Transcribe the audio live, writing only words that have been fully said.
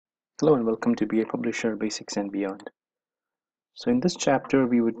Hello and welcome to Be a Publisher Basics and Beyond. So in this chapter,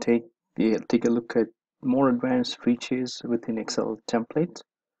 we would take a look at more advanced features within Excel templates.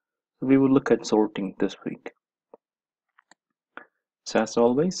 We will look at sorting this week. So as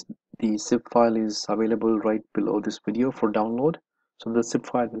always, the zip file is available right below this video for download. So the zip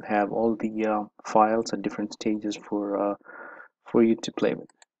file will have all the files at different stages for you to play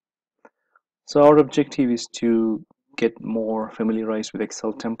with. So our objective is to get more familiarized with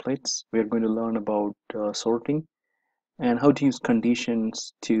Excel templates. We are going to learn about sorting and how to use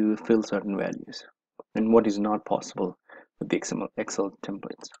conditions to fill certain values and what is not possible with the Excel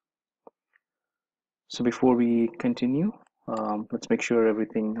templates. So before we continue, let's make sure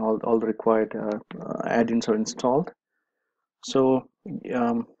all the required add-ins are installed. So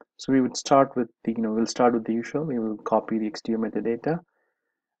um, so we would start with we'll start with the usual. We will copy the XDO metadata.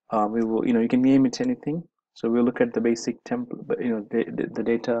 We will, you can name it anything. So we'll look at the basic template, but the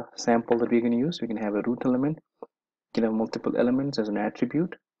data sample that we're going to use. We can have a root element. You can have multiple elements as an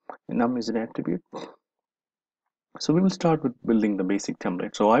attribute. Num is an attribute. So we will start with building the basic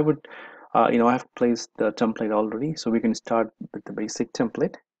template. So I would, I have placed the template already. So we can start with the basic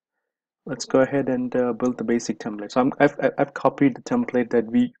template. Let's go ahead and build the basic template. So I've copied the template that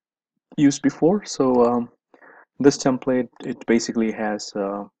we used before. So this template, it basically has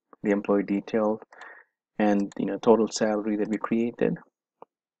the employee detail and total salary that we created.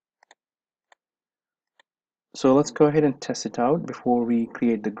 So let's go ahead and test it out before we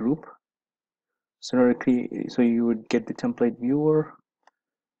create the group. So you would get the template viewer.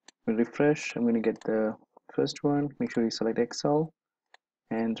 We'll refresh. I'm going to get the first one. Make sure you select Excel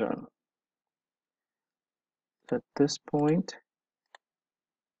and run. So at this point,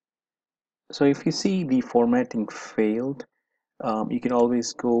 so if you see the formatting failed, you can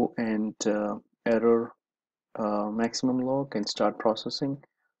always go and error maximum log and start processing.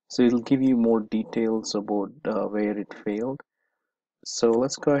 So it'll give you more details about where it failed. So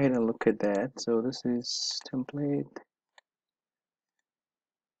let's go ahead and look at that. So this is template.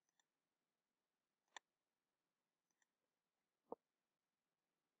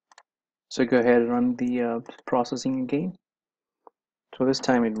 So go ahead and run the processing again. So this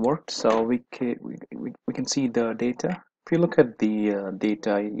time it worked. So we can see the data. If you look at the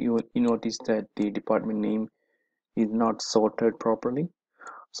data, you notice that the department name is not sorted properly.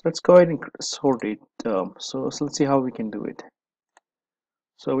 So let's go ahead and sort it. So let's see how we can do it.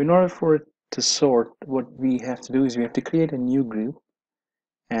 So in order for it to sort, what we have to do is we have to create a new group,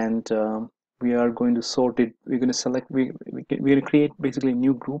 and we are going to sort it. We're going to select. We're going to create basically a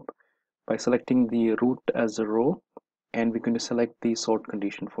new group by selecting the root as a row, and we're going to select the sort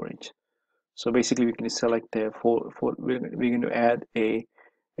condition for each. So basically we can select we're going to add a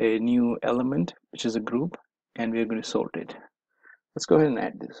new element, which is a group, and we're going to sort it. Let's go ahead and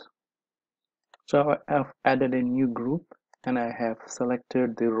add this. So I've added a new group and I have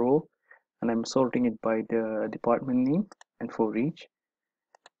selected the row and I'm sorting it by the department name and for each.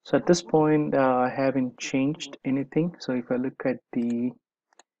 So at this point I haven't changed anything. So if I look at it's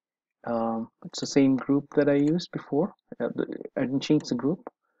the same group that I used before. I didn't change the group.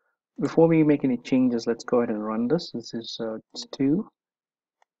 Before we make any changes, let's go ahead and run this. This is 2.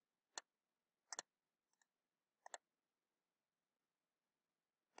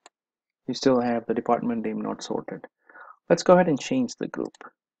 You still have the department name not sorted. Let's go ahead and change the group.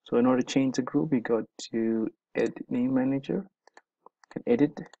 So in order to change the group, we go to Edit Name Manager, and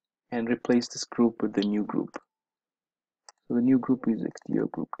edit, and replace this group with the new group. So the new group is XDO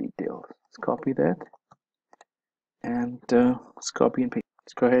Group Details. Let's copy that, and let's copy and paste.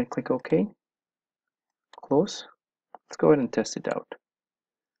 Let's go ahead and click OK. Close. Let's go ahead and test it out.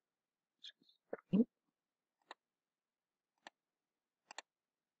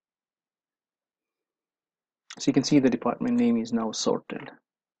 So you can see the department name is now sorted.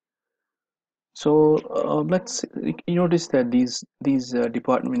 So you notice that these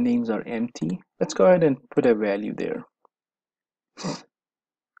department names are empty. Let's go ahead and put a value there.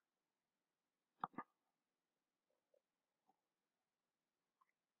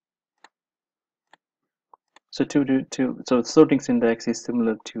 So so sorting syntax is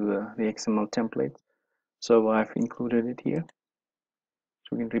similar to the XML template. So I've included it here.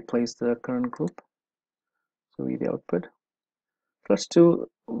 So we can replace the current group. So we the output. Let's do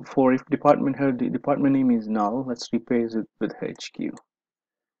for if department head the department name is null. Let's replace it with HQ.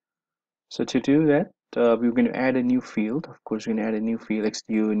 So to do that, we're going to add a new field. Of course, we're going to add a new field,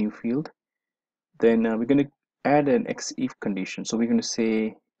 XDO, a new field. Then we're going to add an if condition. So we're going to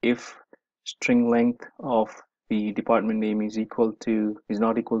say if string length of the department name is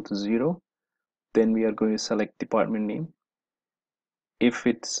not equal to 0, then we are going to select department name.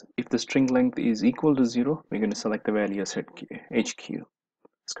 if the string length is equal to 0, we're going to select the value as HQ.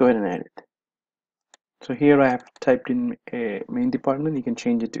 Let's go ahead and add it. So here I have typed in a main department. You can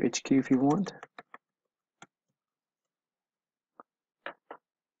change it to HQ if you want.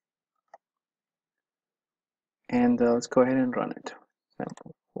 And let's go ahead and run it.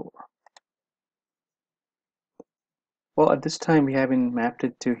 Sample 4. Well, at this time we haven't mapped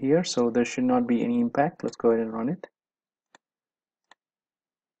it to here, so there should not be any impact. Let's go ahead and run it.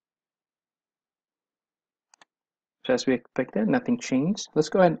 So as we expected, nothing changed. Let's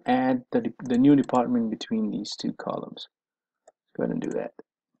go ahead and add the new department between these two columns. Let's go ahead and do that.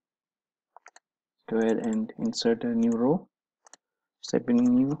 Go ahead and insert a new row. Type in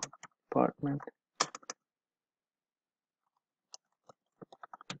new department.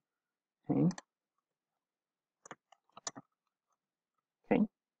 Okay. Okay.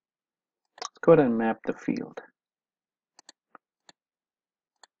 Let's go ahead and map the field.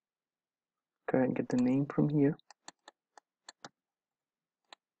 Go ahead and get the name from here.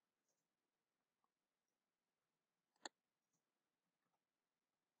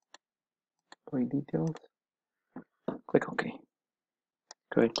 Employee details. Click OK.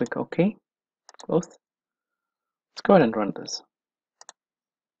 Go ahead, click OK. Close. Let's go ahead and run this.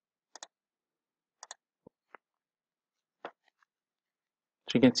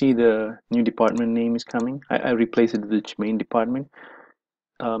 So you can see the new department name is coming. I replaced it with main department.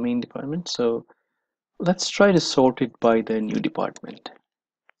 So let's try to sort it by the new department.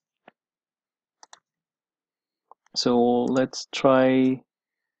 So let's try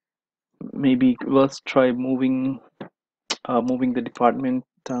moving the department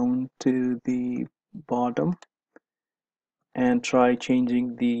down to the bottom and try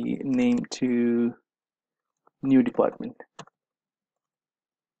changing the name to new department.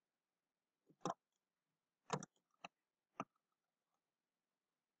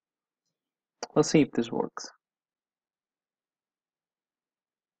 Let's see if this works.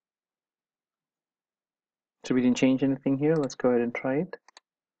 So we didn't change anything here. Let's go ahead and try it.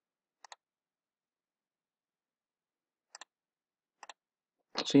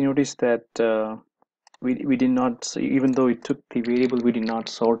 So you notice that we did not, so even though it took the variable, we did not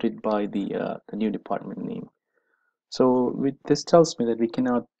sort it by the new department name. So this tells me that we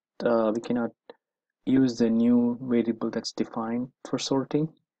cannot use the new variable that's defined for sorting.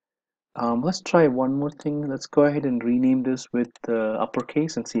 Let's try one more thing. Let's go ahead and rename this with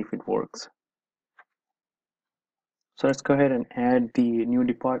uppercase and see if it works. So let's go ahead and add the new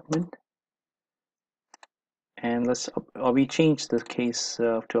department, and we change the case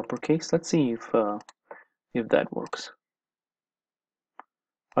to uppercase. Let's see if that works.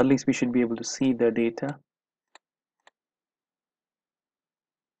 Or at least we should be able to see the data.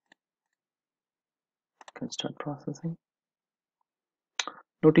 Can start processing.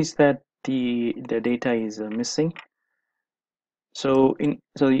 Notice that the data is missing. So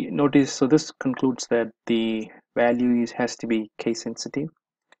this concludes that the value has to be case sensitive.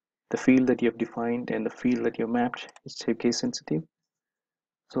 The field that you have defined and the field that you have mapped is case sensitive.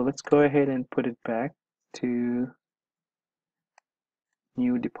 So let's go ahead and put it back to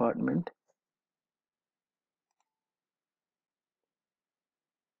new department.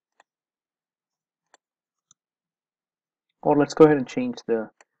 Or let's go ahead and change the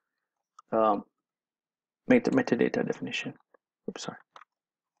metadata definition. Oops, sorry.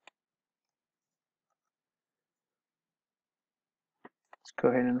 Let's go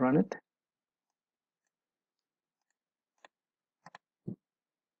ahead and run it.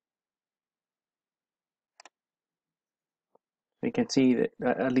 We can see that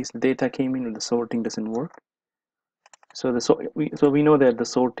at least the data came in and the sorting doesn't work. So we know that the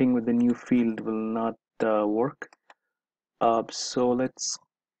sorting with the new field will not work. So let's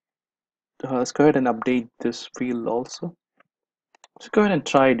go ahead and update this field also. So go ahead and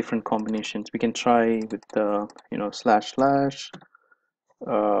try different combinations. We can try with slash slash.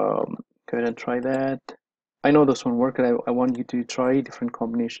 Go ahead and try that. I know this won't work. I want you to try different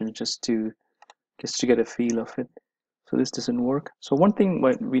combinations just to get a feel of it. So this doesn't work. So one thing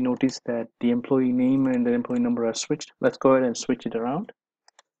we noticed that the employee name and the employee number are switched. Let's go ahead and switch it around.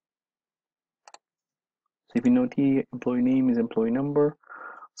 So if you note the employee name is employee number,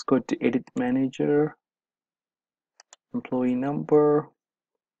 let's go to edit manager, employee number.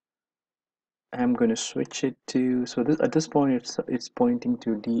 I'm going to switch it to, so at this point it's pointing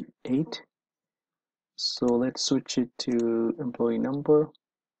to D8. So let's switch it to employee number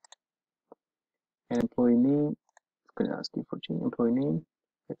and employee name. It's going to ask you for change employee name.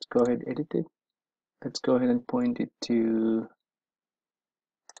 Let's go ahead and edit it. Let's go ahead and point it to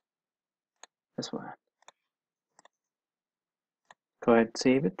this one. Go ahead,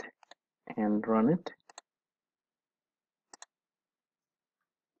 save it and run it.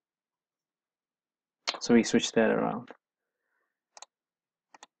 So we switch that around.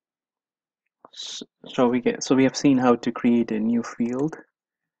 So we have seen how to create a new field.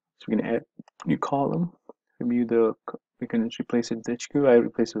 So we're gonna add new column. Review the we can replace it with HQ. I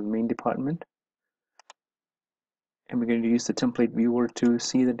replace it with main department, and we're going to use the template viewer to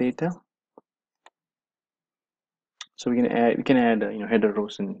see the data. So we can add header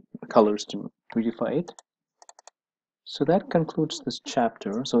rows and colors to beautify it. So that concludes this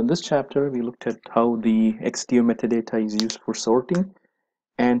chapter. So in this chapter, we looked at how the XDO metadata is used for sorting,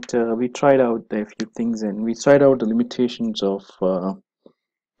 and we tried out a few things, and we tried out the limitations of the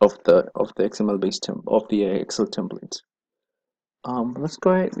XML based of the Excel templates. Let's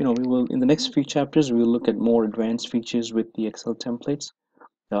go ahead. We will in the next few chapters we will look at more advanced features with the Excel templates.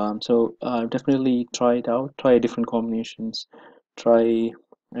 Definitely try it out. Try different combinations. Try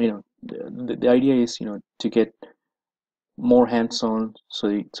the idea is to get more hands-on, so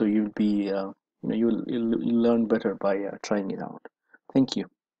you'll be you'll learn better by trying it out. Thank you.